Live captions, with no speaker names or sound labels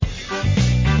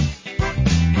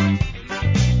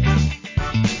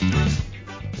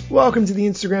Welcome to the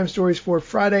Instagram stories for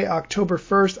Friday, October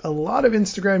 1st. A lot of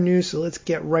Instagram news, so let's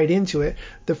get right into it.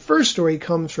 The first story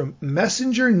comes from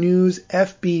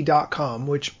messengernewsfb.com,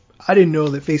 which I didn't know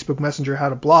that Facebook Messenger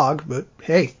had a blog, but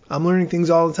hey, I'm learning things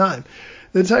all the time.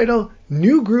 The title,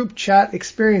 New Group Chat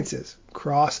Experiences,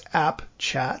 Cross-App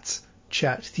Chats,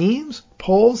 Chat Themes,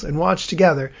 Polls, and Watch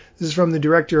Together. This is from the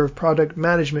Director of Product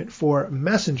Management for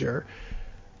Messenger.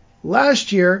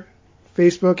 Last year,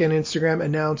 Facebook and Instagram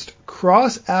announced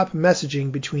cross-app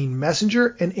messaging between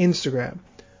Messenger and Instagram,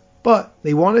 but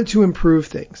they wanted to improve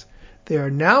things. They are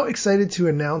now excited to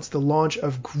announce the launch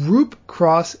of group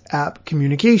cross-app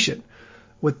communication.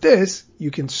 With this,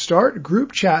 you can start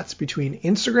group chats between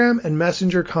Instagram and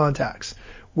Messenger contacts.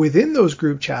 Within those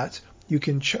group chats, you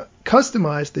can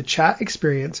customize the chat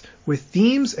experience with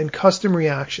themes and custom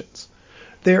reactions.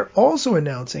 They are also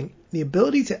announcing the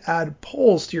ability to add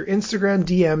polls to your Instagram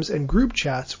DMs and group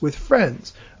chats with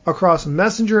friends across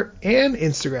Messenger and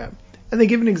Instagram. And they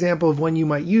give an example of when you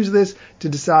might use this to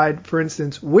decide, for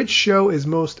instance, which show is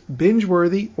most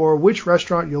binge-worthy or which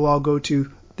restaurant you'll all go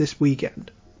to this weekend.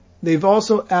 They've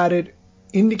also added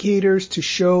indicators to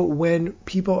show when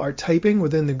people are typing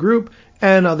within the group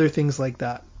and other things like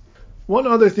that. One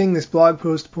other thing this blog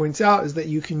post points out is that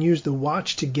you can use the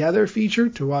Watch Together feature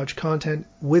to watch content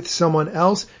with someone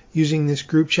else using this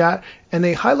group chat, and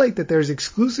they highlight that there's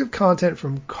exclusive content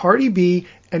from Cardi B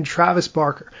and Travis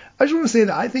Barker. I just want to say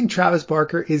that I think Travis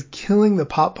Barker is killing the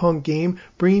pop punk game,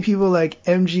 bringing people like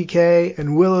MGK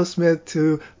and Willow Smith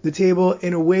to the table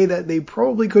in a way that they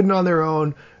probably couldn't on their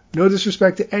own. No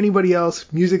disrespect to anybody else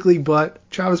musically, but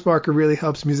Travis Barker really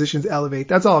helps musicians elevate.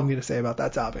 That's all I'm going to say about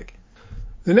that topic.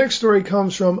 The next story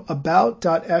comes from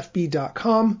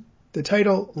about.fb.com. The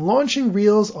title, Launching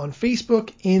Reels on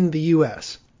Facebook in the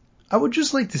US. I would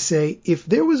just like to say, if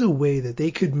there was a way that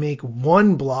they could make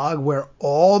one blog where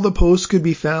all the posts could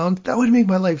be found, that would make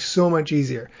my life so much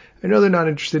easier. I know they're not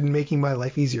interested in making my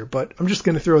life easier, but I'm just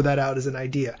going to throw that out as an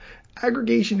idea.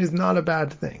 Aggregation is not a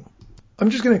bad thing.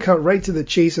 I'm just going to cut right to the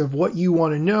chase of what you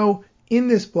want to know. In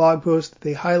this blog post,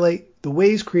 they highlight the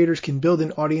ways creators can build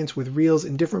an audience with Reels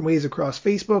in different ways across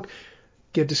Facebook.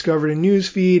 Get discovered in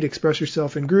newsfeed, express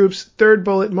yourself in groups. Third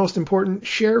bullet, most important,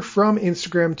 share from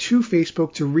Instagram to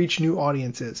Facebook to reach new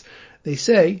audiences. They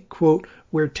say, quote,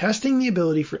 we're testing the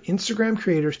ability for Instagram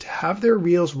creators to have their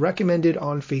Reels recommended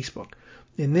on Facebook.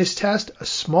 In this test, a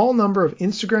small number of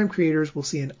Instagram creators will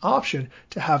see an option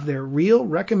to have their Reel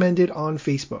recommended on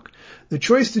Facebook. The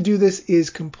choice to do this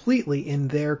is completely in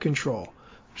their control.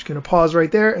 I'm just going to pause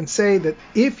right there and say that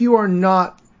if you are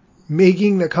not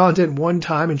making the content one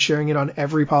time and sharing it on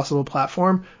every possible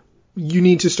platform, you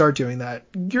need to start doing that.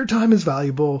 Your time is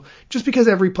valuable. Just because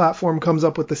every platform comes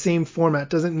up with the same format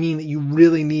doesn't mean that you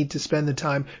really need to spend the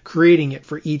time creating it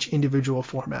for each individual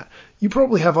format. You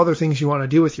probably have other things you want to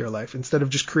do with your life instead of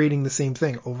just creating the same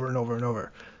thing over and over and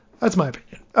over. That's my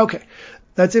opinion. Okay,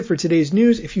 that's it for today's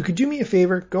news. If you could do me a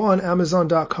favor, go on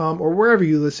Amazon.com or wherever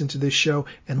you listen to this show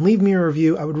and leave me a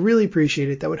review. I would really appreciate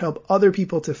it. That would help other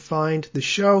people to find the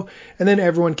show, and then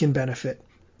everyone can benefit.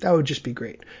 That would just be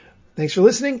great. Thanks for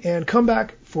listening, and come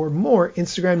back for more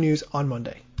Instagram news on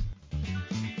Monday.